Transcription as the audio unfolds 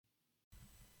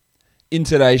In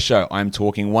today's show, I'm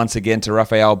talking once again to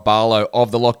Rafael Barlow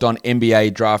of the Locked On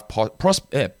NBA Draft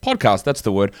podcast, that's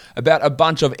the word, about a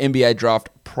bunch of NBA draft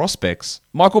prospects.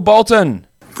 Michael Bolton.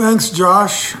 Thanks,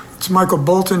 Josh. It's Michael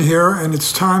Bolton here, and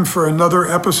it's time for another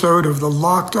episode of the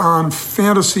Locked On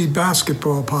Fantasy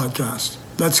Basketball podcast.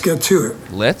 Let's get to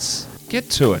it. Let's get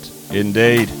to it.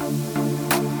 Indeed.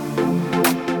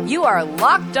 You are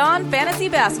Locked On Fantasy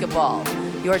Basketball,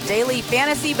 your daily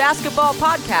fantasy basketball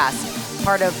podcast.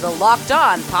 Part of the Locked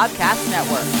On Podcast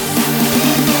Network.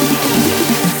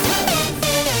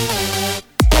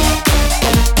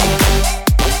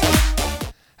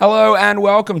 Hello and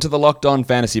welcome to the Locked On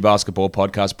Fantasy Basketball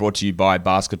podcast brought to you by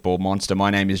Basketball Monster.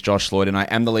 My name is Josh Lloyd and I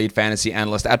am the lead fantasy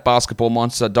analyst at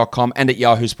basketballmonster.com and at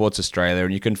Yahoo Sports Australia.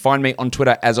 And you can find me on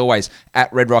Twitter, as always, at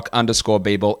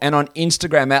redrock_bball and on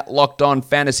Instagram at Locked On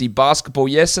Fantasy Basketball.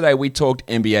 Yesterday we talked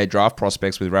NBA draft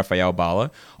prospects with Rafael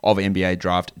Barlow of NBA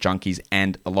Draft Junkies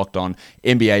and the Locked On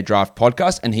NBA Draft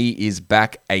podcast. And he is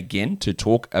back again to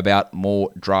talk about more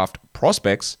draft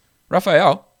prospects.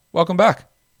 Rafael, welcome back.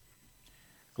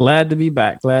 Glad to be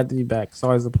back. It's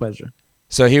always a pleasure.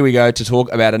 So here we go to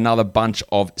talk about another bunch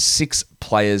of 6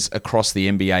 players across the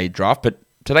NBA draft. But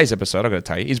today's episode, I've got to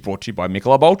tell you, is brought to you by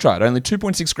Michelob Ultra. At only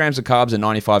 2.6 grams of carbs and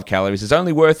 95 calories. It's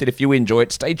only worth it if you enjoy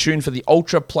it. Stay tuned for the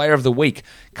Ultra Player of the Week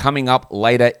coming up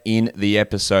later in the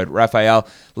episode. Rafael,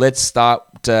 let's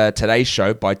start today's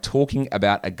show by talking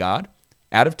about a guard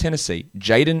out of Tennessee,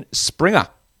 Jaden Springer,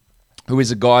 who is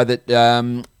a guy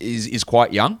that is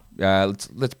quite young.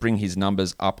 Let's bring his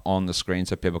numbers up on the screen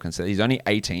so people can see. He's only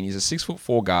 18. He's a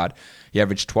 6'4" guard. He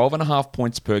averaged 12.5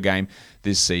 points per game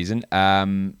this season.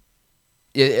 An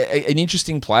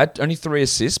interesting player. Only 3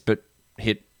 assists, but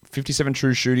hit 57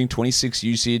 true shooting, 26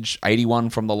 usage,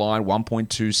 81 from the line,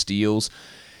 1.2 steals.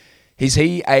 Is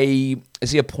he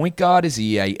a point guard? Is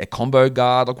he a combo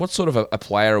guard? Like, what sort of a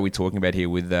player are we talking about here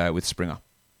with Springer?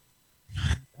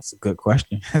 That's a good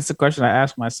question. That's a question I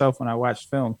ask myself when I watch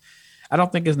film. I don't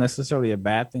think it's necessarily a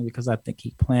bad thing because I think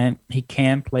he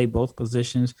can play both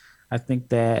positions. I think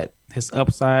that his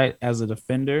upside as a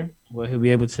defender, will he'll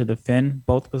be able to defend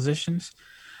both positions.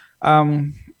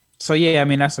 So yeah, I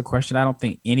mean that's a question I don't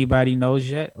think anybody knows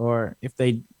yet, or if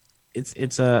they,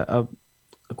 it's a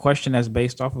question that's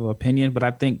based off of opinion. But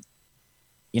I think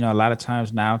a lot of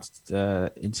times now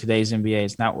in today's NBA,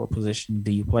 it's not what position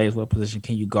do you play, it's what position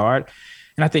can you guard.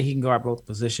 And I think he can guard both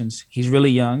positions. He's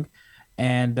really young.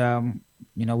 And,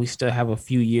 we still have a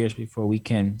few years before we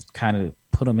can kind of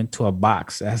put him into a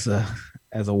box as a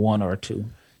 1 or a 2.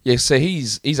 Yeah, so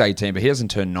he's 18, but he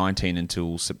hasn't turned 19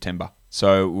 until September.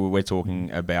 So we're talking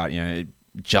about,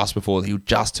 just before he'll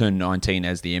just turn 19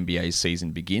 as the NBA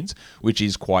season begins, which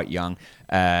is quite young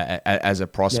as a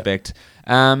prospect.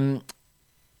 Yep.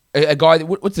 A guy,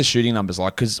 what's the shooting numbers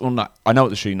like? Because I know what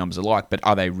the shooting numbers are like, but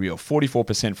are they real?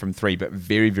 44% from 3, but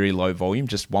very, very low volume,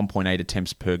 just 1.8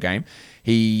 attempts per game.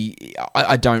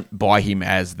 I don't buy him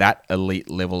as that elite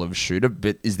level of shooter,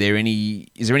 but is there any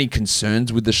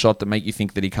concerns with the shot that make you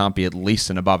think that he can't be at least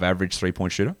an above average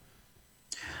 3-point shooter?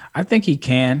 I think he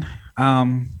can.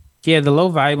 The low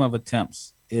volume of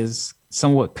attempts is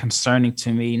somewhat concerning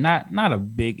to me. Not a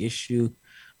big issue,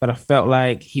 but I felt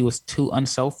like he was too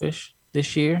unselfish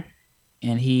this year,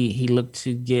 and he looked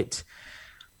to get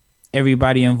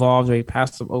everybody involved, or he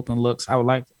passed some open looks. I would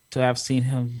like to have seen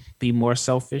him be more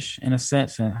selfish in a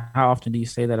sense, and how often do you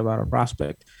say that about a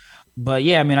prospect? But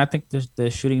yeah, I mean, I think the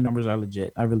shooting numbers are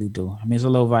legit. I really do. I mean, it's a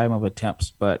low volume of attempts,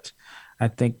 but I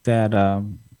think that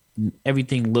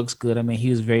everything looks good. I mean, he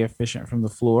was very efficient from the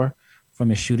floor,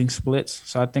 from his shooting splits,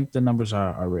 so I think the numbers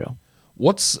are real.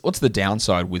 What's the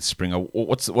downside with Springer?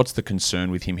 What's the concern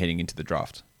with him heading into the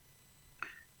draft?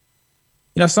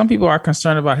 Some people are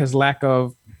concerned about his lack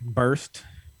of burst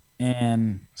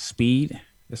and speed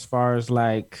as far as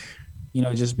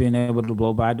just being able to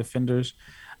blow by defenders.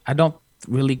 I don't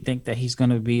really think that he's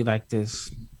going to be like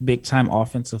this big time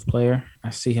offensive player. I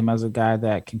see him as a guy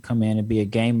that can come in and be a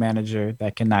game manager,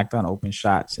 that can knock down open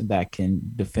shots, and that can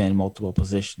defend multiple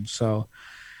positions. So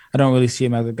I don't really see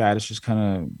him as a guy that's just kind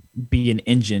of be an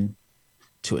engine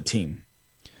to a team.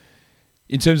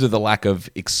 In terms of the lack of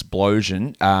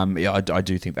explosion, I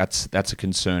do think that's a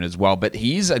concern as well. But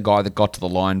he is a guy that got to the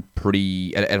line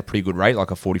at a pretty good rate,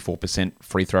 like a 44%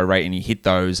 free throw rate, and he hit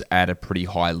those at a pretty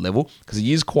high level because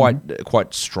he is quite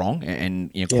strong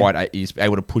and he's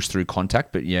able to push through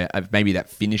contact. But maybe that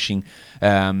finishing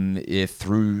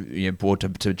through board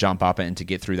to jump up and to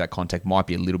get through that contact might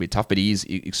be a little bit tough. But he is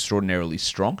extraordinarily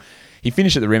strong. He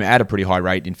finished at the rim at a pretty high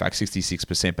rate, in fact,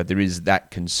 66%, but there is that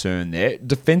concern there.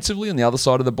 Defensively, on the other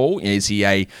side of the ball, is he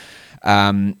a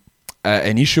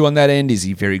an issue on that end? Is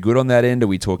he very good on that end? Are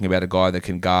we talking about a guy that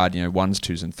can guard, ones,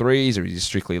 twos, and threes, or is he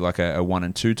strictly like a 1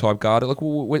 and 2 type guard? Like,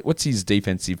 what's his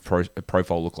defensive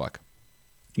profile look like?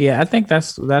 Yeah, I think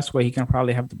that's where he can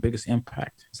probably have the biggest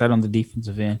impact. Is that on the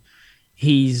defensive end?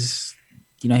 He's,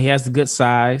 he has the good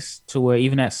size to where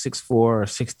even at 6'4" or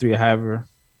 6'3", however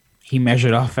he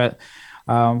measured off at,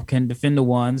 can defend the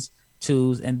ones,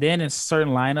 twos, and then in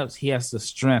certain lineups he has the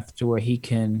strength to where he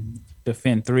can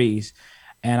defend threes.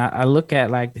 And I look at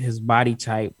like his body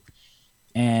type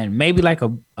and maybe like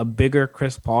a bigger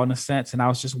Chris Paul in a sense. And I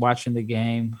was just watching the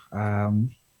game,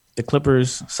 the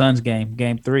Clippers-Suns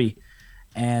game 3.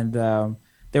 And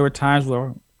there were times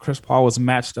where Chris Paul was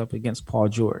matched up against Paul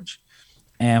George.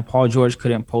 And Paul George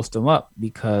couldn't post him up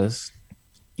because,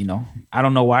 I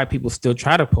don't know why people still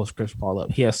try to post Chris Paul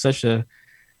up. He has such a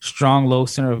strong low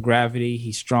center of gravity.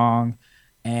 He's strong.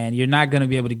 And you're not going to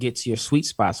be able to get to your sweet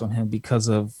spots on him because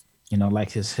of,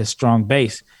 like his strong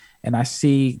base. And I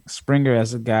see Springer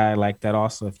as a guy like that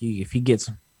also. If he gets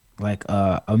like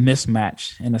a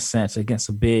mismatch in a sense against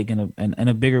a big and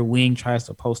a bigger wing tries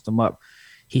to post him up,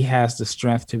 he has the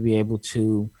strength to be able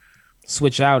to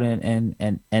switch out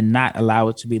and not allow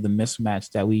it to be the mismatch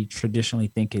that we traditionally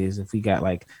think it is if we got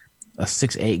like a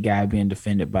 6'8" guy being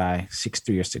defended by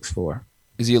 6'3" or 6'4".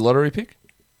 Is he a lottery pick?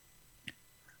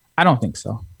 I don't think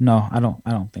so. No, I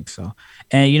don't think so.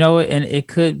 And and it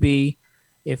could be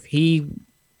if he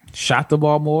shot the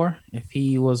ball more, if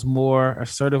he was more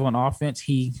assertive on offense,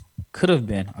 he could have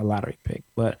been a lottery pick.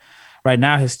 But right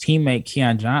now his teammate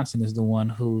Keon Johnson is the one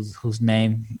whose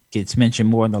name gets mentioned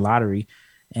more in the lottery.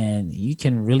 And you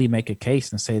can really make a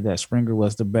case and say that Springer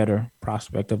was the better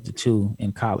prospect of the two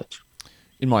in college.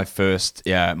 In my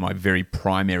my very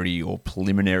primary or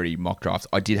preliminary mock draft,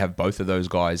 I did have both of those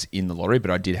guys in the lottery,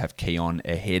 but I did have Keon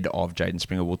ahead of Jaden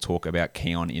Springer. We'll talk about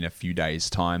Keon in a few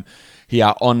days' time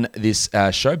here on this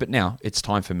show. But now it's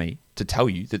time for me to tell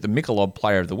you that the Michelob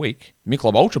Player of the Week,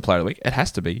 Michelob Ultra Player of the Week, it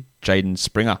has to be Jaden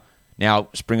Springer. Now,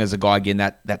 Springer's a guy, again,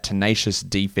 that tenacious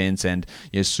defense and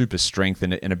super strength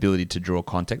and ability to draw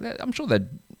contact. I'm sure that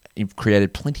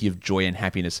created plenty of joy and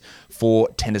happiness for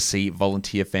Tennessee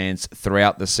Volunteer fans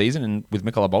throughout the season. And with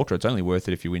Michelob Ultra, it's only worth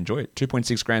it if you enjoy it.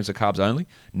 2.6 grams of carbs only,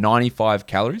 95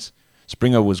 calories.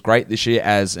 Springer was great this year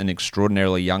as an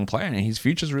extraordinarily young player, and his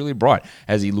future's really bright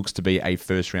as he looks to be a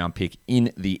first-round pick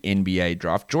in the NBA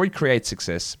draft. Joy creates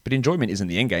success, but enjoyment isn't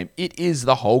the end game. It is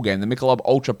the whole game. The Michelob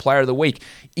Ultra Player of the Week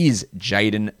is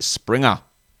Jaden Springer.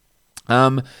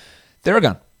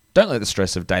 Theragun. Don't let the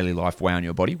stress of daily life weigh on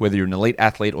your body, whether you're an elite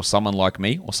athlete or someone like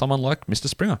me or someone like Mr.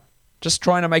 Springer. Just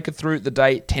trying to make it through the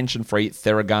day tension-free,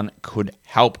 Theragun could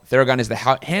help. Theragun is the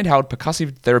handheld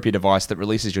percussive therapy device that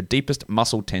releases your deepest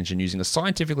muscle tension using a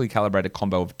scientifically calibrated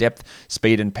combo of depth,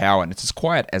 speed, and power, and it's as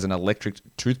quiet as an electric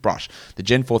toothbrush. The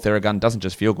Gen 4 Theragun doesn't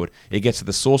just feel good. It gets to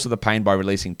the source of the pain by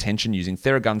releasing tension using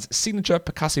Theragun's signature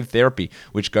percussive therapy,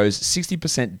 which goes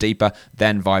 60% deeper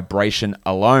than vibration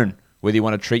alone. Whether you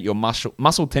want to treat your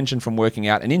muscle tension from working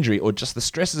out, an injury, or just the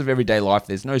stresses of everyday life,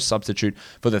 there's no substitute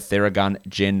for the Theragun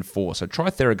Gen 4. So try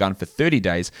Theragun for 30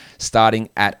 days, starting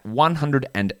at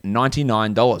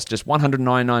 $199. Just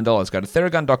 $199. Go to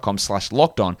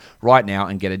Theragun.com/lockedon right now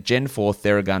and get a Gen 4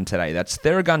 Theragun today. That's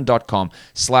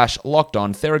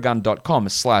Theragun.com/lockedon.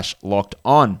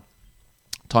 Theragun.com/lockedon.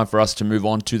 Time for us to move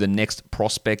on to the next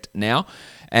prospect now.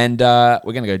 And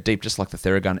we're going to go deep just like the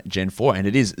Theragun Gen 4. And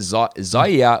it is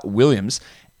Zaire Williams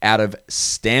out of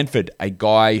Stanford, a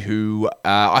guy who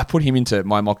I put him into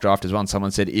my mock draft as well. And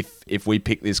someone said, if we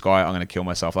pick this guy, I'm going to kill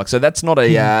myself. So that's not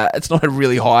it's not a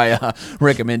really high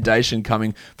recommendation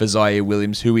coming for Zaire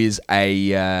Williams, who is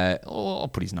I'll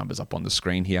put his numbers up on the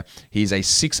screen here. He's a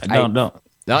 6'8". No.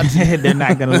 They're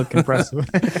not going to look impressive.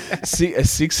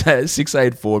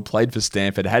 6'8" forward, played for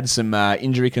Stanford, had some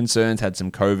injury concerns, had some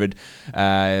COVID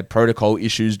protocol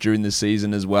issues during the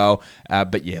season as well.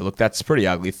 But yeah, look, that's pretty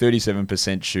ugly.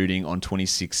 37% shooting on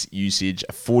 26 usage.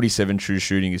 47 true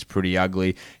shooting is pretty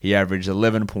ugly. He averaged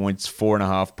 11 points,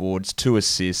 4.5 boards, 2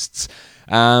 assists.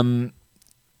 How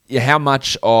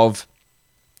much of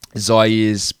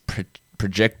Zaire's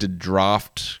projected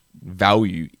draft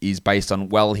value is based on,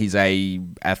 well, he's a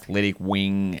athletic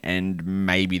wing and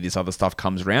maybe this other stuff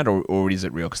comes around, or is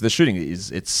it real? Because the shooting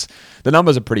the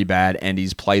numbers are pretty bad and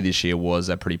his play this year was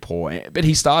pretty poor. But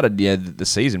he started the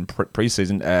season,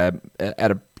 preseason,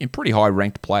 at a pretty high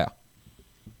ranked player.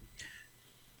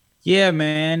 Yeah,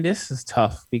 man, this is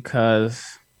tough because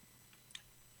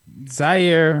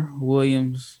Zaire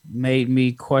Williams made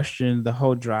me question the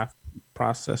whole draft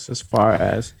process as far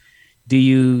as, do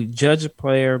you judge a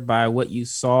player by what you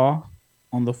saw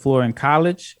on the floor in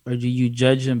college, or do you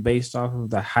judge them based off of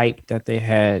the hype that they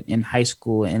had in high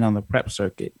school and on the prep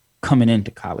circuit coming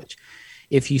into college?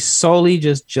 If you solely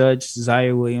just judge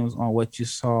Zaire Williams on what you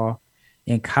saw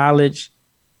in college,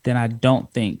 then I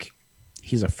don't think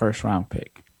he's a first-round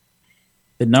pick.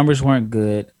 The numbers weren't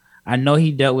good. I know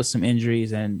he dealt with some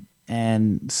injuries,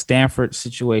 and Stanford's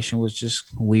situation was just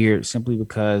weird simply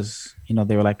because,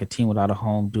 they were like a team without a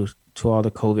home due to all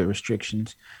the COVID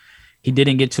restrictions. He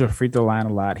didn't get to the free throw line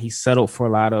a lot. He settled for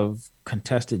a lot of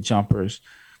contested jumpers.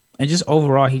 And just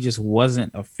overall, he just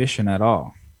wasn't efficient at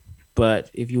all.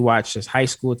 But if you watch his high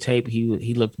school tape,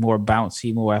 he looked more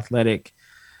bouncy, more athletic.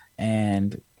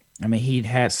 And, he'd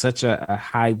had such a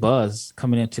high buzz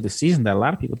coming into the season that a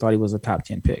lot of people thought he was a top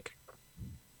 10 pick.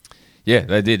 Yeah,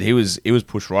 they did. He was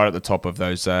pushed right at the top of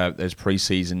those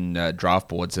preseason draft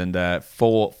boards and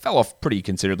fell off pretty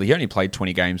considerably. He only played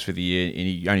 20 games for the year, and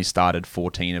he only started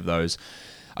 14 of those.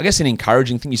 I guess an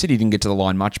encouraging thing, you said he didn't get to the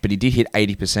line much, but he did hit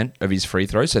 80% of his free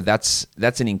throws, so that's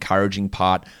an encouraging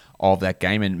part of that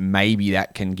game, and maybe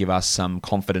that can give us some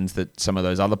confidence that some of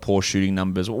those other poor shooting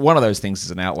numbers, one of those things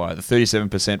is an outlier, the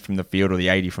 37% from the field or the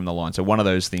 80 from the line. So one of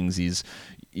those things is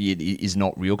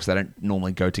not real because they don't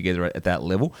normally go together at that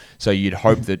level. So you'd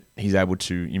hope that he's able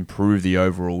to improve the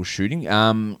overall shooting.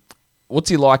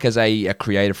 What's he like as a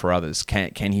creator for others?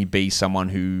 Can he be someone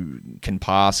who can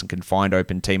pass and can find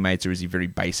open teammates, or is he very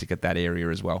basic at that area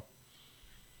as well?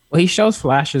 Well, he shows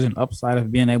flashes and upside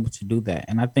of being able to do that.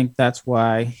 And I think that's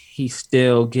why he's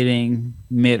still getting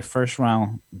mid-first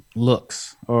round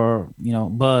looks or,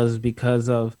 buzz because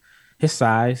of his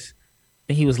size. I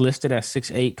think he was listed at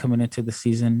 6'8" coming into the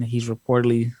season. He's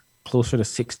reportedly closer to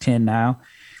 6'10" now.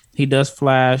 He does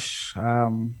flash,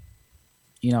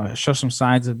 show some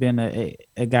signs of being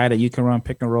a guy that you can run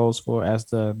pick and rolls for as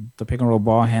the pick and roll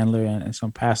ball handler and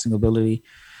some passing ability.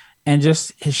 And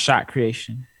just his shot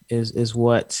creation is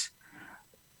what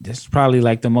this is probably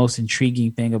like the most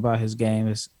intriguing thing about his game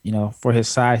is, for his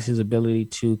size, his ability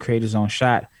to create his own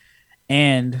shot.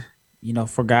 And,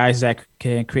 for guys that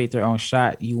can create their own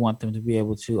shot, you want them to be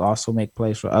able to also make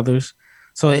plays for others.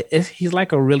 So he's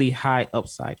like a really high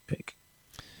upside pick.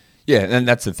 Yeah, and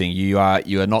that's the thing. You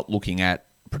are not looking at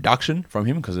production from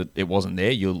him because it wasn't there.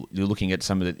 You're looking at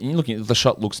some of the. You're looking at the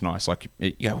shot looks nice. Like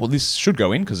this should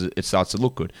go in because it starts to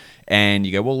look good. And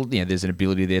you go, well, there's an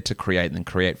ability there to create and then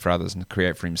create for others and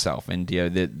create for himself. And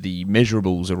the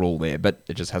measurables are all there, but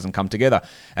it just hasn't come together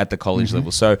at the college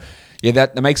level. So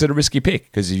that makes it a risky pick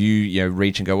because if you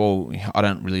reach and go, well, I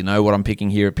don't really know what I'm picking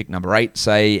here at pick number 8,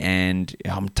 say, and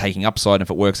I'm taking upside. And if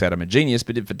it works out, I'm a genius.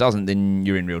 But if it doesn't, then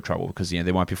you're in real trouble because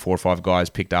there might be 4 or 5 guys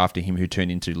picked after him who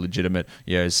turn into legitimate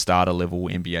starter level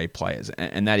NBA players,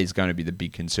 and that is going to be the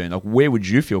big concern. Like, where would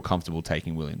you feel comfortable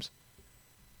taking Williams?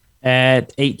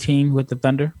 At 18 with the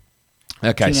Thunder.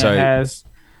 Okay, so has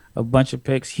a bunch of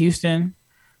picks. Houston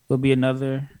would be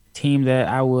another team that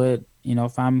I would,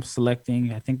 if I'm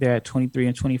selecting. I think they're at 23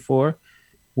 and 24,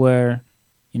 where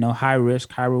high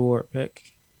risk, high reward pick.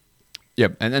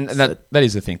 Yep, and that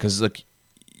is the thing because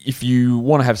if you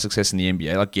want to have success in the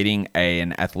NBA, like getting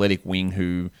an athletic wing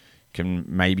who can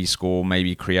maybe score,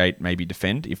 maybe create, maybe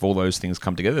defend. If all those things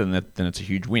come together, then it's a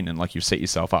huge win, and you've set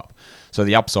yourself up. So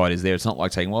the upside is there. It's not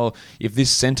like saying, well, if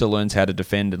this center learns how to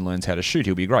defend and learns how to shoot,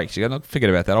 he'll be great. So you go, forget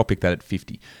about that. I'll pick that at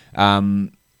 50. But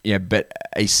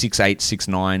a 6'8",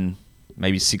 6'9",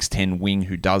 maybe 6'10" wing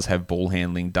who does have ball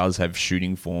handling, does have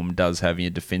shooting form, does have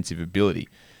defensive ability.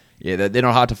 Yeah, they're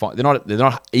not hard to find. They're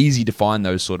not easy to find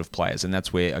those sort of players, and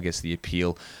that's where I guess the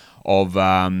appeal of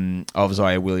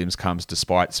Zaire Williams comes,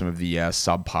 despite some of the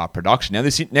subpar production. Now,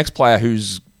 this next player,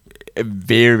 who's a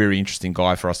very, very interesting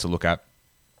guy for us to look at,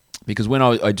 because when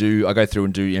I go through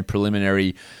and do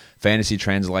preliminary fantasy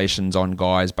translations on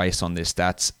guys based on their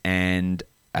stats, and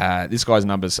this guy's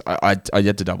numbers, I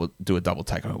had to do a double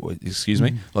take. Excuse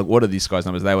me. Like, what are these guys'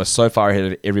 numbers? They were so far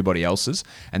ahead of everybody else's,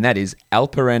 and that is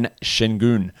Alperen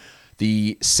Şengün,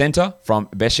 the center from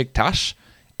Beşiktaş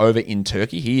over in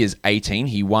Turkey. He is 18.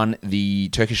 He won the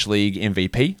Turkish League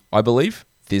MVP, I believe,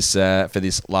 for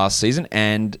this last season.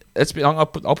 And I'll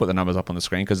put the numbers up on the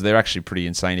screen because they're actually pretty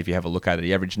insane if you have a look at it.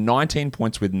 He averaged 19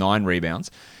 points with 9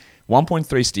 rebounds,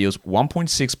 1.3 steals,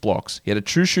 1.6 blocks. He had a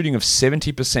true shooting of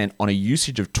 70% on a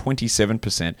usage of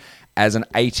 27% as an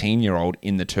 18-year-old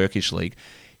in the Turkish League.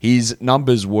 His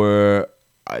numbers were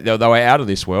out of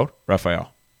this world,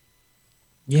 Rafael.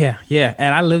 Yeah.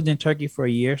 And I lived in Turkey for a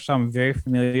year, so I'm very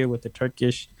familiar with the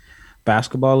Turkish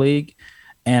basketball league.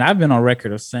 And I've been on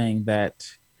record of saying that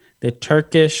the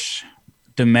Turkish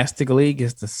domestic league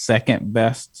is the second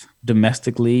best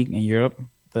domestic league in Europe.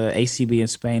 The ACB in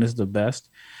Spain is the best.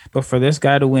 But for this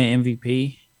guy to win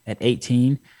MVP, at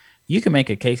 18, you can make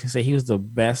a case and say he was the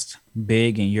best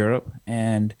big in Europe.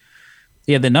 And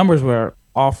yeah, the numbers were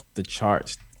off the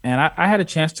charts. And I had a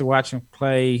chance to watch him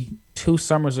play 2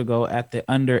 summers ago at the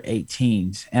under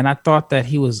 18s. And I thought that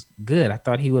he was good. I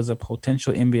thought he was a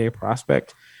potential NBA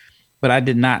prospect, but I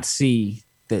did not see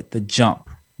the jump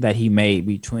that he made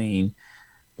between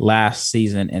last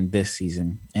season and this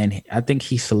season. And I think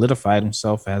he solidified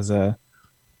himself as a,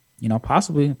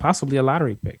 possibly a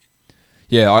lottery pick.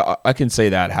 Yeah, I can see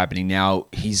that happening. Now,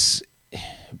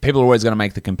 people are always going to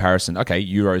make the comparison. Okay,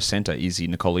 Euro center. Is he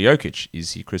Nikola Jokic?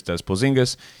 Is he Kristaps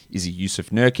Porzingis? Is he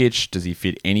Yusuf Nurkic? Does he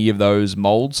fit any of those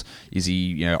molds? Is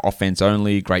he offense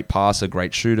only, great passer,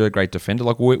 great shooter, great defender?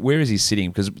 Like where is he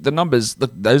sitting? Because those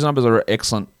numbers are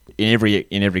excellent in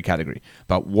every category.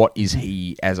 But what is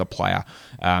he as a player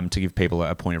to give people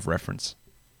a point of reference?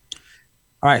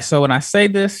 All right, so when I say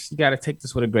this, you got to take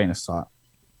this with a grain of salt.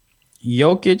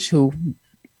 Jokic, who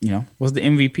was the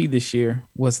MVP this year,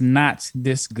 was not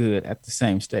this good at the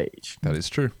same stage. That is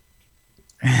true.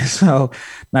 So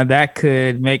now that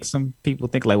could make some people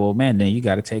think like, well, man, then you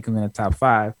got to take him in the top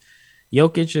 5.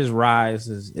 Jokic's rise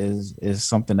is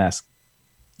something that's,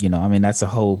 that's a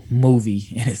whole movie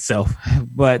in itself.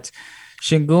 But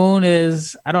Şengün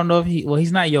is, I don't know if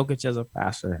he's not Jokic as a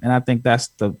passer. And I think that's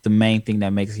the main thing that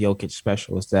makes Jokic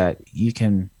special is that you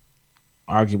can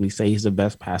arguably say he's the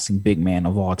best passing big man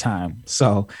of all time.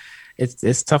 So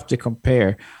it's tough to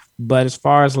compare. But as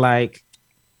far as like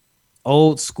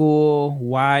old school,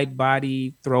 wide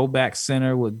body, throwback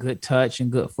center with good touch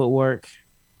and good footwork,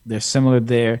 they're similar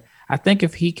there. I think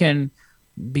if he can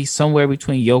be somewhere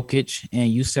between Jokic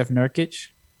and Yusuf Nurkic,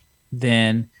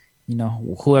 then,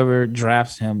 whoever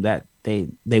drafts him, that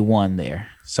they won there.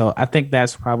 So I think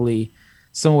that's probably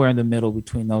somewhere in the middle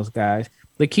between those guys.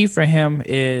 The key for him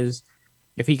is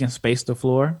if he can space the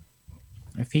floor.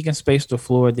 If he can space the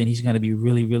floor, then he's going to be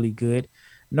really, really good.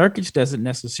 Nurkic doesn't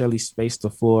necessarily space the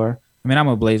floor. I mean, I'm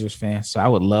a Blazers fan, so I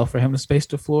would love for him to space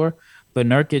the floor. But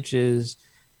Nurkic is,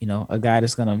 a guy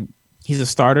that's he's a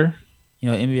starter,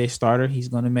 NBA starter. He's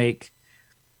going to make,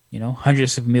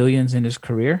 hundreds of millions in his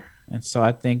career. And so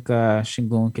I think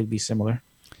Şengün could be similar.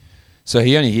 So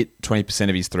he only hit 20%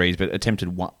 of his threes, but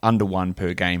attempted under 1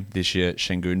 per game this year,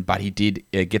 Şengün. But he did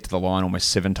get to the line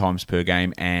almost 7 times per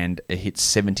game and hit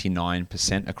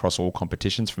 79% across all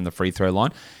competitions from the free throw line.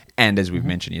 And as we've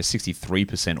mentioned,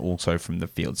 63% also from the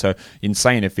field. So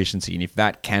insane efficiency. And if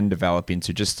that can develop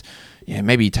into just,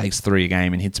 maybe he takes 3 a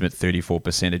game and hits them at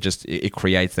 34%, it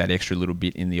creates that extra little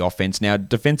bit in the offense. Now,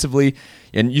 defensively,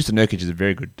 and Yusuf Nurkic is a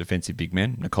very good defensive big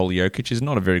man. Nikola Jokic is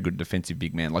not a very good defensive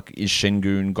big man. Like, is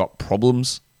Şengün got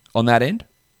problems on that end?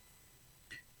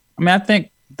 I mean, I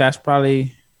think that's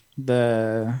probably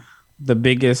the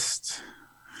biggest,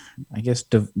 I guess,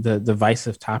 the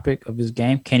divisive topic of his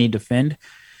game. Can he defend?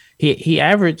 He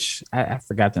averaged, I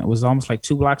forgot that, it was almost like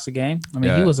 2 blocks a game. I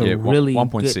mean, he was a really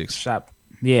 1.6 good shot.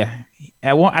 Yeah.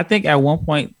 I think at one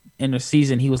point in the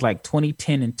season, he was like 20,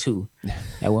 10, and 2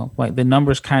 at one point. The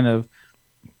numbers kind of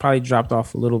probably dropped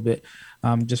off a little bit,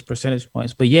 just percentage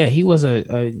points. But yeah, he was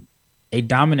a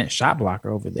dominant shot blocker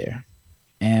over there.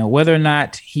 And whether or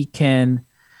not he can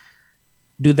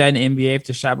do that in the NBA, if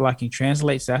the shot blocking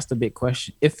translates, that's the big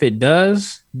question. If it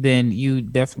does, then you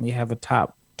definitely have a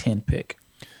top 10 pick.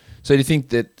 So do you think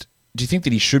that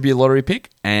he should be a lottery pick,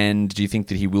 and do you think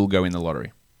that he will go in the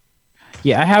lottery?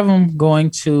 Yeah, I have him going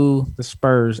to the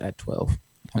Spurs at 12.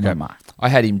 Okay. I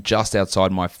had him just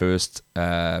outside my first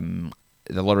the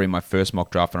lottery in my first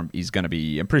mock draft. I'm pretty sure he's going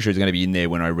to be in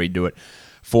there when I redo it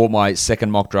for my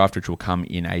second mock draft, which will come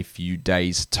in a few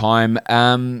days' time.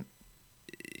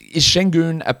 Is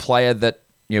Şengün a player that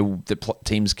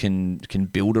teams can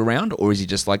build around, or is he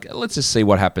just like, let's just see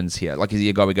what happens here? Like, is he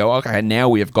a guy we go, okay, now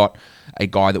we have got a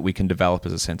guy that we can develop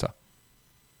as a center?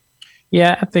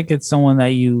 Yeah, I think it's someone that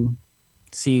you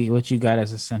see what you got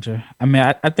as a center. I mean,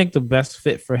 I think the best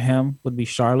fit for him would be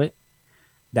Charlotte.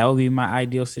 That would be my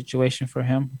ideal situation for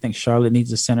him. I think Charlotte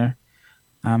needs a center.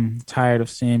 I'm tired of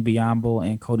seeing Biyombo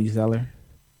and Cody Zeller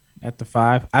at the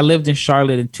 5. I lived in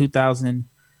Charlotte in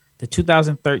the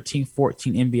 2013-14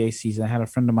 NBA season. I had a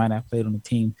friend of mine that played on the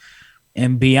team,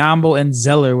 and Biyombo and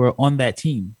Zeller were on that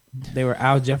team. They were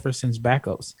Al Jefferson's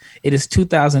backups. It is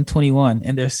 2021,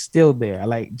 and they're still there.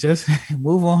 Like, just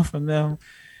move on from them.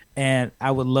 And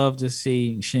I would love to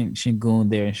see Şengün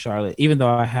there in Charlotte, even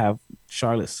though I have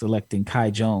Charlotte selecting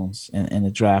Kai Jones in the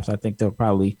draft. I think they'll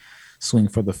probably swing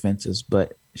for the fences,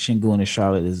 but Şengün in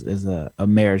Charlotte is a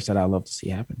marriage that I love to see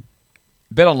happen.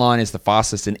 BetOnline is the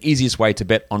fastest and easiest way to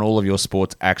bet on all of your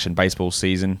sports action. Baseball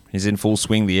season is in full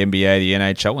swing. The NBA, the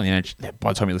NHL, and the NHL,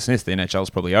 by the time you listen to this, the NHL is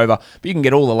probably over. But you can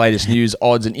get all the latest news,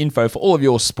 odds, and info for all of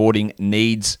your sporting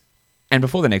needs. And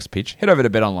before the next pitch, head over to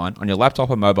BetOnline on your laptop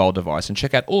or mobile device and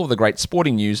check out all of the great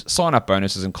sporting news, sign-up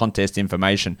bonuses, and contest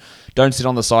information. Don't sit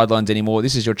on the sidelines anymore.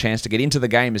 This is your chance to get into the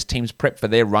game as teams prep for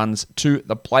their runs to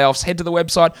the playoffs. Head to the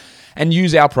website and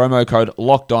use our promo code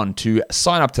LOCKEDON to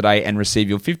sign up today and receive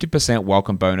your 50%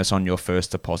 welcome bonus on your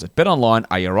first deposit. BetOnline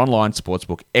are your online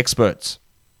sportsbook experts.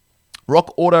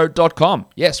 RockAuto.com.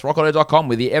 Yes, RockAuto.com.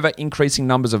 With the ever-increasing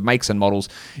numbers of makes and models,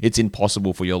 it's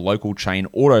impossible for your local chain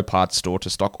auto parts store to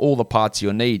stock all the parts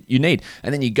you need.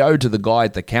 And then you go to the guy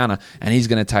at the counter, and he's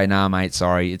going to tell you, nah, mate,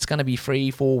 sorry, it's going to be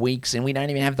 3-4 weeks, and we don't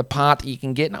even have the part that you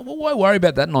can get. No, well, why worry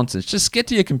about that nonsense? Just get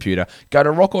to your computer, go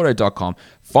to RockAuto.com,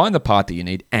 find the part that you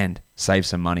need, and save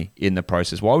some money in the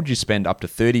process. Why would you spend up to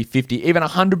 30, 50, even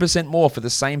 100% more for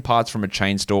the same parts from a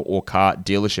chain store or car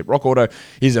dealership? Rock Auto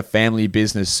is a family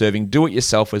business serving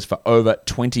do-it-yourselfers for over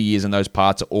 20 years, and those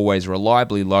parts are always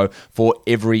reliably low for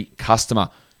every customer.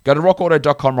 Go to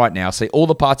rockauto.com right now, see all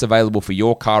the parts available for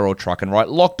your car or truck, and write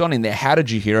Locked On in their How Did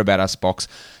You Hear About Us box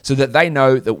so that they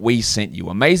know that we sent you.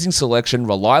 Amazing selection,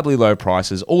 reliably low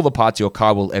prices, all the parts your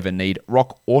car will ever need.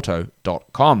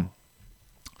 rockauto.com.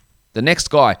 The next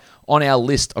guy on our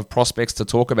list of prospects to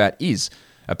talk about is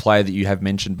a player that you have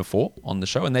mentioned before on the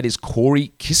show, and that is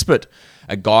Corey Kispert,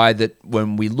 a guy that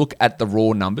when we look at the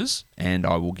raw numbers, and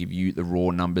I will give you the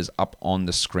raw numbers up on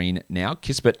the screen now,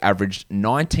 Kispert averaged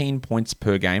 19 points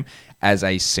per game as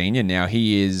a senior. Now,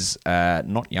 he is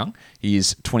not young. He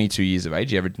is 22 years of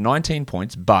age. He averaged 19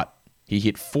 points, but he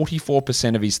hit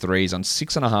 44% of his threes on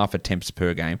 6.5 attempts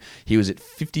per game. He was at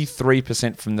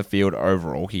 53% from the field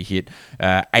overall. He hit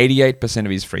 88% of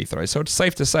his free throws. So it's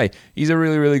safe to say he's a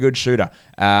really, really good shooter.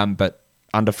 But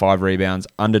under 5 rebounds,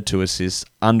 under 2 assists,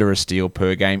 under a steal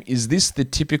per game. Is this the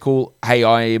typical, hey,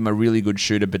 I am a really good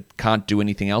shooter but can't do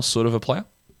anything else sort of a player?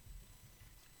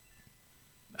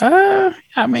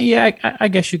 I mean, yeah, I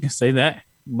guess you can say that.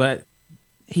 But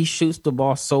he shoots the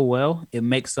ball so well, it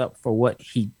makes up for what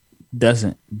he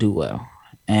doesn't do well.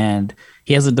 And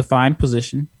he has a defined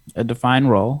position, a defined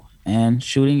role, and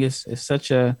shooting is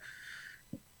such a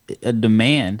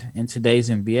demand in today's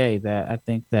NBA that I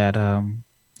think that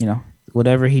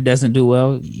whatever he doesn't do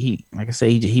well, he, like I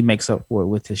say, he makes up for it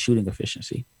with his shooting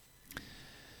efficiency.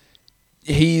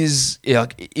 Is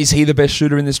he the best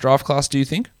shooter in this draft class, do you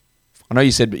think? I know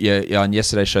you said on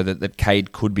yesterday's show that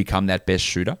Cade could become that best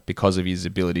shooter because of his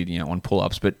ability on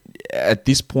pull-ups, but at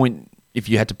this point, if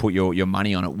you had to put your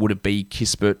money on it, would it be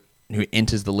Kispert who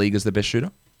enters the league as the best shooter?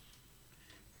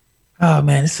 Oh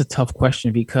man, it's a tough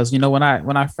question because when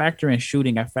I factor in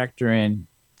shooting, I factor in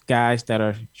guys that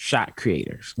are shot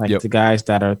creators, like the guys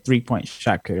that are 3-point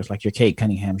shot creators, like your Cade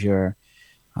Cunninghams, your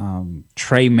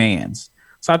Trey Mans.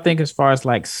 So I think as far as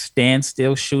like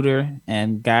standstill shooter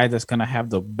and guy that's gonna have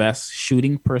the best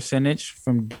shooting percentage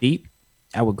from deep,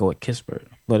 I would go with Kispert.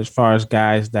 But as far as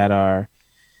guys that are,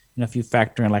 if you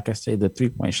factor in, like I say, the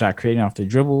 3-point shot creating off the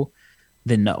dribble,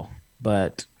 then no.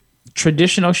 But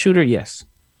traditional shooter, yes.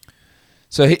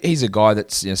 So he's a guy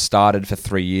that's started for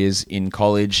 3 years in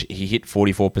college. He hit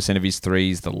 44% of his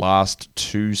threes the last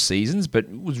 2 seasons, but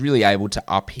was really able to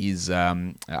up his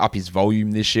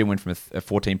volume this year. Went from a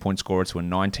 14-point scorer to a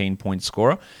 19-point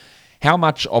scorer. How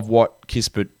much of what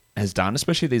Kispert has done,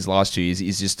 especially these last 2 years,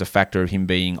 is just a factor of him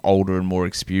being older and more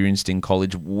experienced in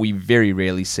college? We very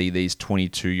rarely see these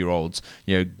 22-year-olds,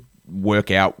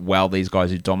 work out well. These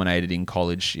guys who dominated in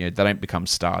college, they don't become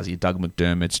stars. Doug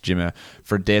McDermott's, Jimmer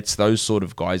Fredette's, those sort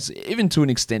of guys. Even to an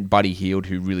extent, Buddy Hield,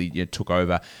 who really took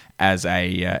over as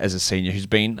a senior, who's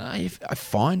been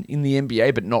fine in the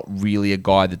NBA, but not really a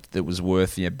guy that was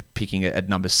worth picking at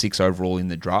number 6 overall in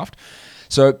the draft.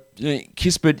 So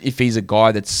Kispert, if he's a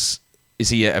guy is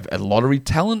he a lottery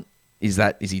talent? Is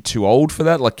he too old for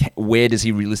that? Like, where does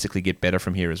he realistically get better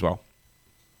from here as well?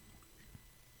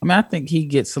 I mean, I think he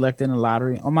gets selected in the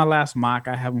lottery. On my last mock,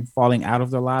 I have him falling out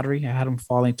of the lottery. I had him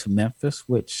falling to Memphis,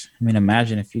 which, I mean,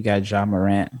 imagine if you got Ja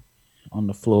Morant on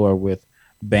the floor with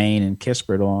Bane and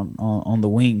Kispert on the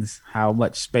wings, how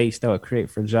much space that would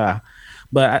create for Ja.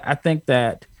 But I think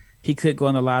that he could go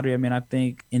in the lottery. I mean, I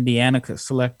think Indiana could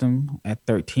select him at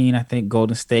 13. I think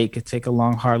Golden State could take a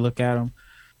long, hard look at him.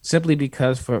 Simply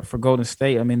because for Golden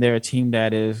State, I mean, they're a team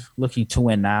that is looking to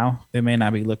win now. They may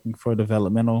not be looking for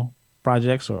developmental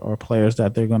projects or players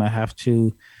that they're going to have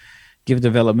to give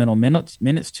developmental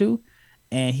minutes to.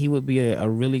 And he would be a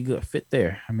really good fit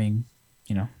there. I mean,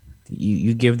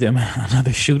 you give them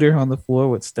another shooter on the floor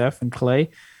with Steph and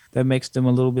Clay. That makes them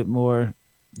a little bit more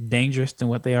dangerous than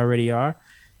what they already are.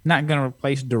 Not going to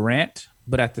replace Durant,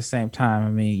 but at the same time, I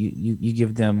mean, you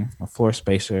give them a floor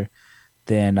spacer,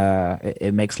 then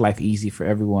it makes life easy for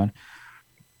everyone.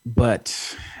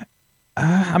 But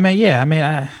I mean, yeah, I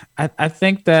mean, I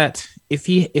think that if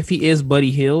he is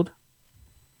Buddy Hield,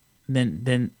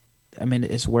 then I mean,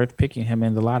 it's worth picking him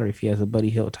in the lottery if he has a Buddy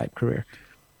Hield type career.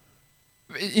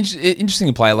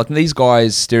 Interesting player. Like these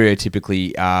guys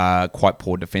stereotypically are quite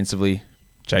poor defensively.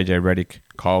 JJ Redick,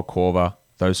 Kyle Korver,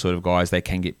 those sort of guys, they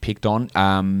can get picked on.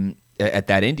 At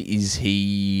that end, is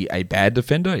he a bad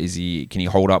defender? Can he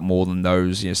hold up more than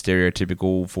those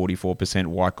stereotypical 44%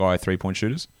 white guy 3-point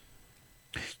shooters?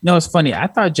 No, it's funny. I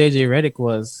thought JJ Redick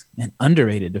was an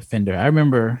underrated defender. I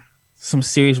remember some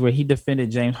series where he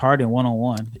defended James Harden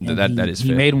one-on-one. That is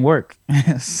fair. He made him work.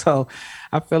 So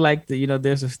I feel like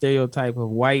there's a stereotype of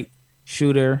white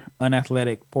shooter,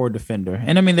 unathletic, poor defender.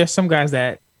 And I mean, there's some guys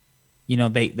that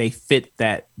they fit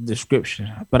that description.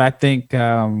 But I think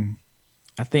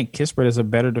Kispert is a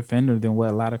better defender than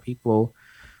what a lot of people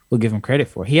will give him credit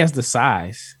for. He has the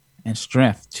size and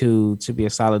strength to be a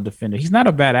solid defender. He's not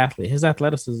a bad athlete. His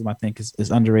athleticism, I think, is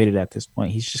underrated at this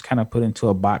point. He's just kind of put into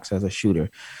a box as a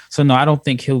shooter. So no, I don't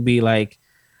think he'll be like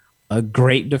a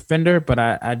great defender, but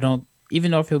I don't even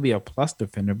know if he'll be a plus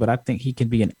defender, but I think he can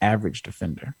be an average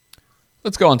defender.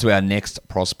 Let's go on to our next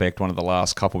prospect, one of the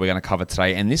last couple we're going to cover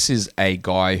today. And this is a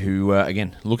guy who,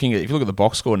 again, if you look at the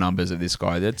box score numbers of this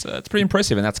guy, it's pretty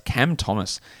impressive. And that's Cam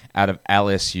Thomas out of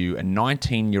LSU, a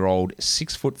 19-year-old,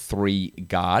 6'3"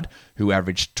 guard who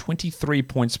averaged 23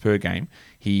 points per game.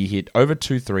 He hit over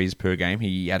 2 threes per game.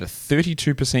 He had a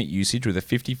 32% usage with a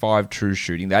 55 true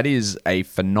shooting. That is a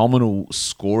phenomenal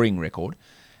scoring record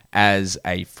as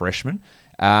a freshman.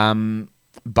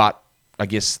 But I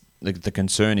guess the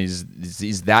concern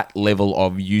is that level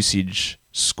of usage,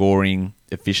 scoring,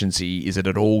 efficiency, is it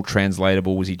at all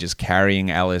translatable? Was he just carrying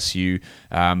LSU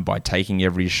by taking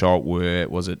every shot?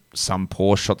 Was it some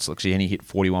poor shot selection? And he hit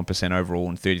 41% overall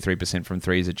and 33% from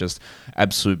three. Is it just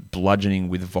absolute bludgeoning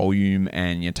with volume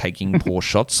and taking poor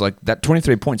shots? Like that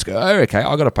 23 points go, oh, okay,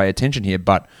 I got to pay attention here.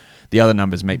 But the other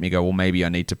numbers make me go, well, maybe I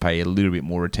need to pay a little bit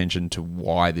more attention to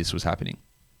why this was happening.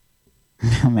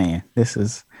 Man, this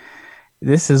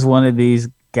is one of these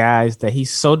guys that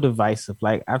he's so divisive.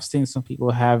 Like I've seen some people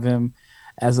have him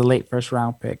as a late first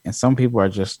round pick, and some people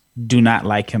do not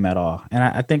like him at all. And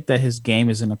I think that his game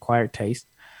is an acquired taste.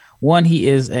 One, he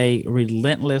is a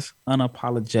relentless,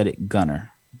 unapologetic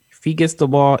gunner. If he gets the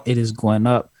ball, it is going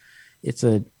up.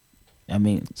 So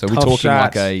we're talking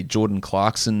shots. Like a Jordan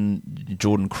Clarkson,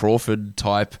 Jordan Crawford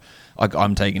type. Like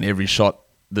I'm taking every shot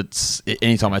that's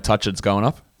anytime I touch it, it's going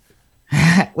up.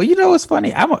 Well, you know what's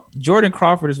funny? Jordan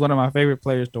Crawford is one of my favorite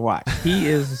players to watch. He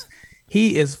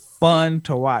is fun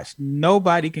to watch.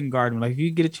 Nobody can guard him. Like if you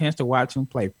get a chance to watch him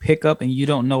play pickup and you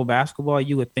don't know basketball,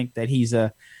 you would think that he's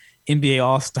a NBA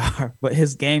All-Star. But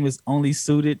his game is only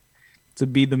suited to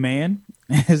be the man.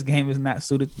 His game is not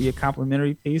suited to be a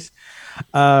complimentary piece.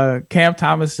 Cam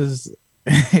Thomas is.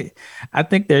 I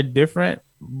think they're different,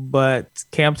 but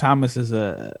Cam Thomas is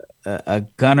a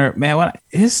gunner. Man,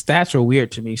 his stats are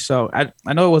weird to me. So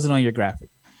I know it wasn't on your graphic.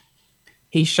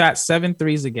 He shot 7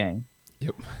 threes a game.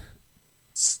 Yep.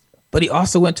 But he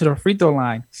also went to the free throw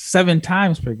line 7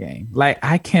 times per game. Like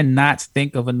I cannot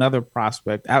think of another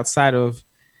prospect outside of,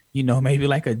 maybe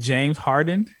like a James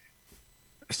Harden,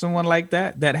 someone like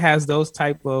that has those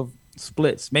type of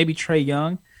splits. Maybe Trae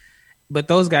Young. But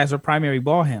those guys are primary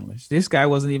ball handlers. This guy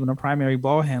wasn't even a primary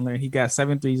ball handler. He got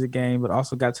 7 threes a game, but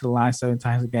also got to the line 7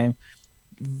 times a game.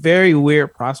 Very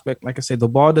weird prospect. Like I said, the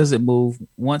ball doesn't move.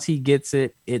 Once he gets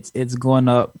it, it's going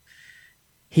up.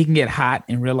 He can get hot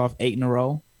and reel off 8 in a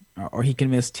row, or he can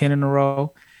miss 10 in a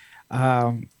row.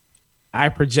 I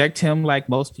project him, like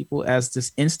most people, as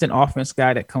this instant offense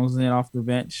guy that comes in off the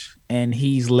bench, and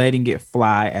he's letting it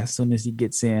fly as soon as he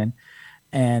gets in.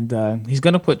 And he's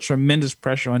going to put tremendous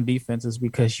pressure on defenses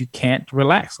because you can't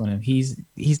relax on him. He's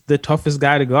the toughest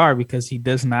guy to guard because he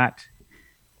does not.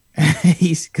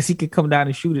 Because he could come down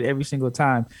and shoot it every single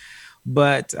time.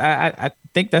 But I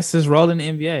think that's his role in the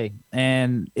NBA,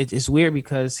 and it's weird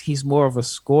because he's more of a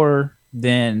scorer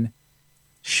than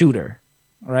shooter,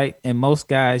 right? And most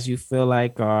guys you feel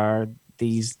like are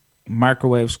these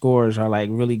microwave scorers, are like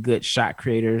really good shot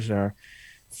creators, or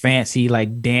fancy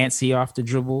like dancy off the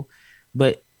dribble.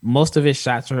 But most of his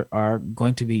shots are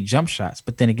going to be jump shots.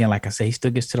 But then again, like I say, he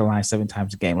still gets to the line 7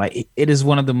 times a game. Like it is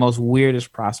one of the most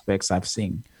weirdest prospects I've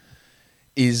seen.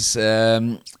 Is he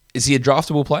a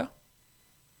draftable player?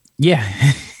 Yeah,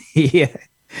 yeah,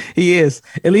 he is.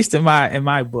 At least in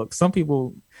my book. Some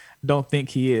people don't think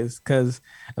he is because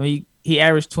he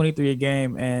averaged 23 a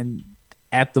game, and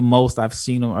at the most I've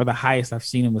seen him, or the highest I've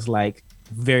seen him, is like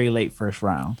very late first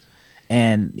round.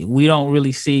 And we don't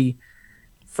really see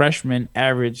freshmen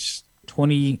average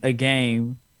 20 a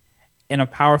game in a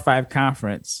Power 5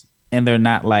 conference, and they're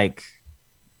not like,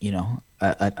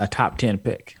 a top 10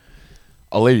 pick.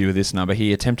 I'll leave you with this number.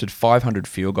 He attempted 500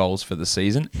 field goals for the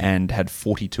season and had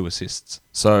 42 assists.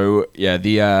 So,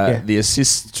 the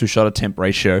assists to shot attempt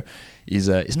ratio is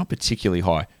not particularly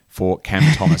high for Cam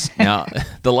Thomas. Now,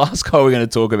 the last guy we're going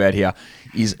to talk about here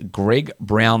is Greg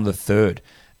Brown III,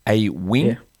 a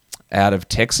wing out of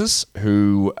Texas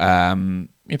who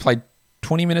he played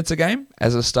 20 minutes a game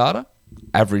as a starter,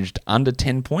 averaged under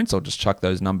 10 points. I'll just chuck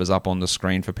those numbers up on the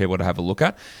screen for people to have a look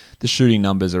at. The shooting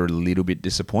numbers are a little bit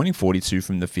disappointing. 42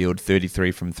 from the field,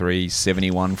 33 from three,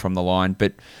 71 from the line.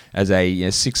 But as a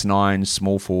 6'9",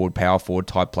 small forward, power forward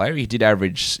type player, he did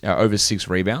average over 6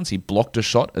 rebounds. He blocked a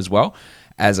shot as well.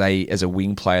 As a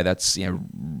wing player, that's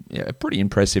a pretty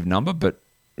impressive number. But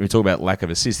we talk about lack of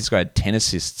assists. This guy had 10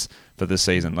 assists for the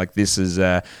season. Like, this is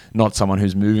not someone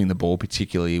who's moving the ball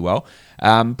particularly well.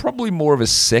 Probably more of a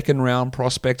second-round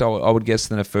prospect, I would guess,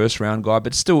 than a first-round guy.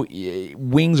 But still,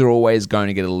 wings are always going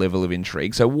to get a level of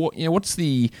intrigue. So, what's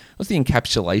the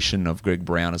encapsulation of Greg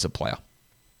Brown as a player?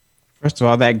 First of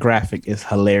all, that graphic is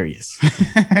hilarious.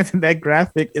 That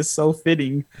graphic is so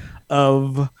fitting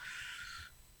of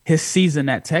his season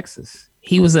at Texas.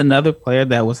 He was another player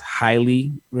that was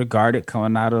highly regarded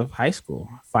coming out of high school.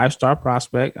 5-star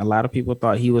prospect. A lot of people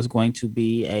thought he was going to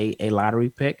be a lottery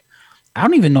pick. I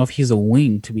don't even know if he's a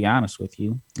wing, to be honest with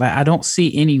you. Like, I don't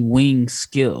see any wing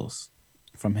skills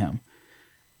from him.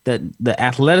 The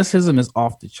athleticism is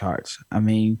off the charts. I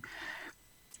mean,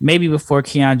 maybe before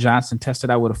Keon Johnson tested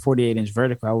out with a 48-inch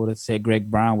vertical, I would have said Greg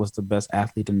Brown was the best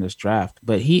athlete in this draft.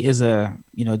 But he is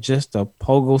just a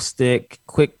pogo stick,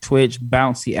 quick twitch,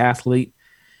 bouncy athlete.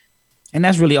 And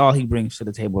that's really all he brings to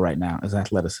the table right now is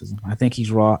athleticism. I think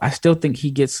he's raw. I still think he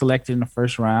gets selected in the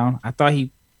first round. I thought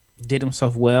he did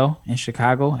himself well in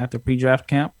Chicago after pre-draft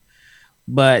camp.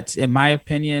 But in my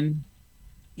opinion,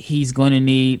 he's going to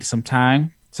need some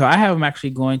time. So I have him actually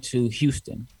going to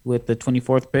Houston with the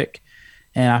 24th pick.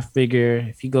 And I figure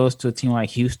if he goes to a team like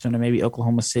Houston or maybe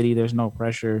Oklahoma City, there's no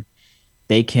pressure.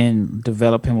 They can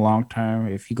develop him long-term.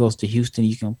 If he goes to Houston,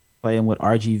 you can play him with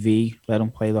RGV, let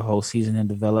him play the whole season and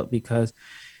develop, because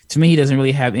to me, he doesn't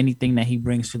really have anything that he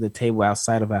brings to the table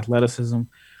outside of athleticism.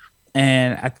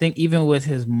 And I think even with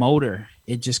his motor,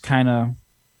 it just kind of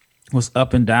was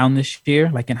up and down this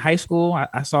year. Like in high school,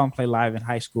 I saw him play live in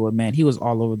high school, and man, he was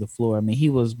all over the floor. I mean,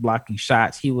 he was blocking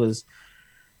shots. He was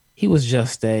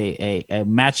just a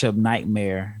matchup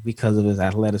nightmare because of his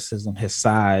athleticism, his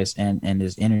size, and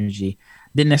his energy.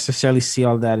 Didn't necessarily see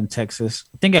all that in Texas.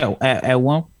 I think at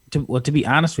one, to be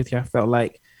honest with you, I felt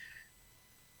like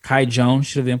Kai Jones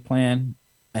should have been playing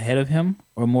ahead of him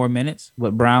or more minutes,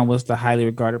 but Brown was the highly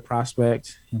regarded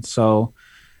prospect. And so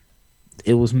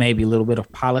it was maybe a little bit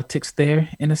of politics there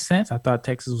in a sense. I thought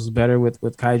Texas was better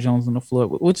with Kai Jones on the floor,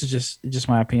 which is just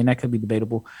my opinion. That could be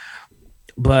debatable.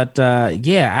 But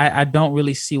I don't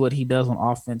really see what he does on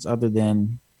offense other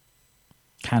than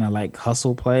kind of like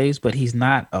hustle plays, but he's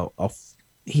not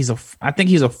I think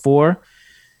he's a 4.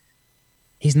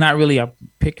 He's not really a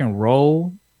pick and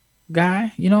roll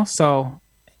guy, so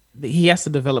he has to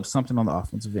develop something on the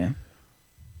offensive end.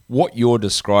 What you're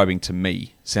describing to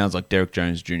me sounds like Derrick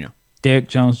Jones Jr. Derrick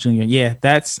Jones Jr. Yeah,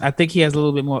 I think he has a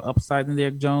little bit more upside than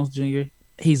Derrick Jones Jr.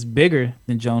 He's bigger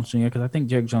than Jones Jr. because I think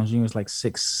Derrick Jones Jr. is like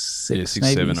 6'6". Yeah,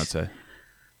 6'7", I'd say.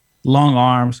 Long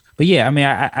arms. But yeah, I mean,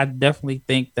 I definitely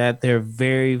think that they're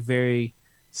very, very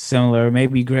similar.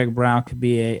 Maybe Greg Brown could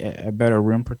be a better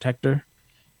rim protector,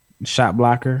 shot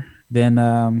blocker than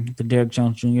the Derrick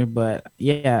Jones Jr. But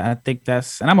yeah, I think and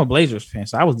I'm a Blazers fan,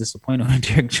 so I was disappointed in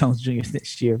Derrick Jones Jr.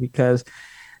 this year because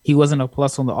he wasn't a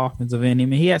plus on the offensive end. I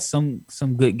mean, he had some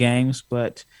good games,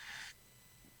 but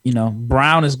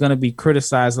Brown is going to be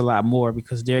criticized a lot more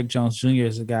because Derrick Jones Jr.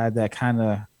 is a guy that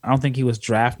I don't think he was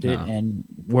drafted and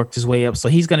worked his way up. So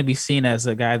he's going to be seen as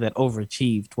a guy that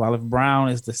overachieved. While if Brown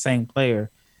is the same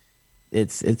player,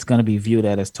 it's going to be viewed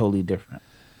as totally different.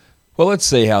 Well, let's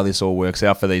see how this all works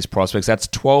out for these prospects. That's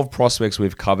 12 prospects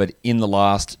we've covered in the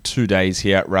last 2 days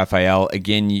here at Raphael.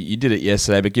 Again, you did it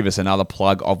yesterday, but give us another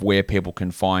plug of where people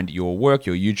can find your work,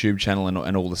 your YouTube channel,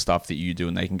 and all the stuff that you do,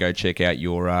 and they can go check out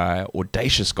your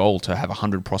audacious goal to have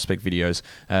 100 prospect videos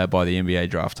by the NBA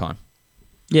draft time.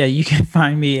 Yeah, you can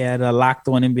find me at Locked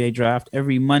On NBA Draft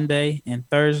every Monday and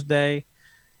Thursday.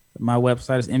 My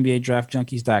website is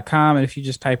NBADraftJunkies.com. And if you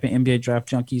just type in NBA Draft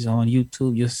Junkies on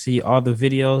YouTube, you'll see all the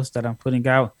videos that I'm putting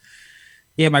out.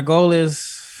 Yeah, my goal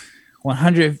is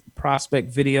 100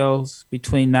 prospect videos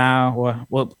between now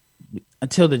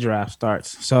until the draft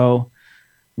starts. So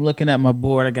I'm looking at my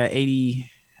board. I got 80.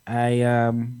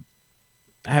 I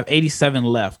have 87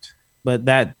 left, but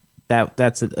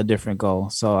that's a different goal.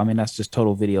 So I mean, that's just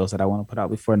total videos that I want to put out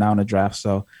before now in the draft.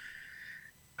 So,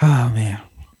 oh man,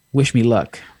 wish me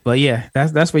luck. But yeah,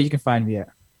 that's where you can find me at.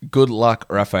 Good luck,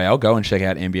 Raphael. Go and check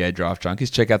out NBA Draft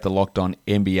Junkies. Check out the Locked On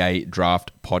NBA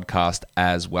Draft podcast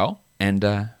as well. And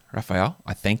Raphael,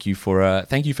 I thank you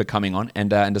for coming on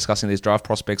and discussing these draft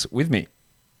prospects with me.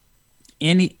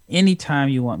 Anytime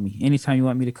you want me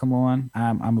to come on,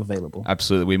 I'm available.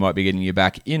 Absolutely. We might be getting you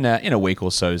back in a week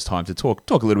or so's time to talk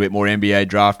a little bit more NBA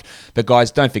draft. But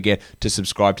guys, don't forget to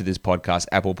subscribe to this podcast,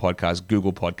 Apple Podcasts,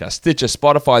 Google Podcasts, Stitcher,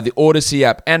 Spotify, the Odyssey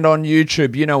app, and on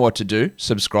YouTube. You know what to do.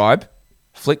 Subscribe,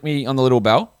 flick me on the little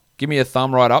bell, give me a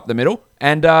thumb right up the middle,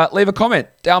 and leave a comment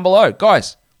down below.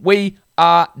 Guys, we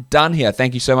are done here.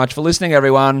 Thank you so much for listening,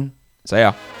 everyone. See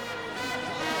ya.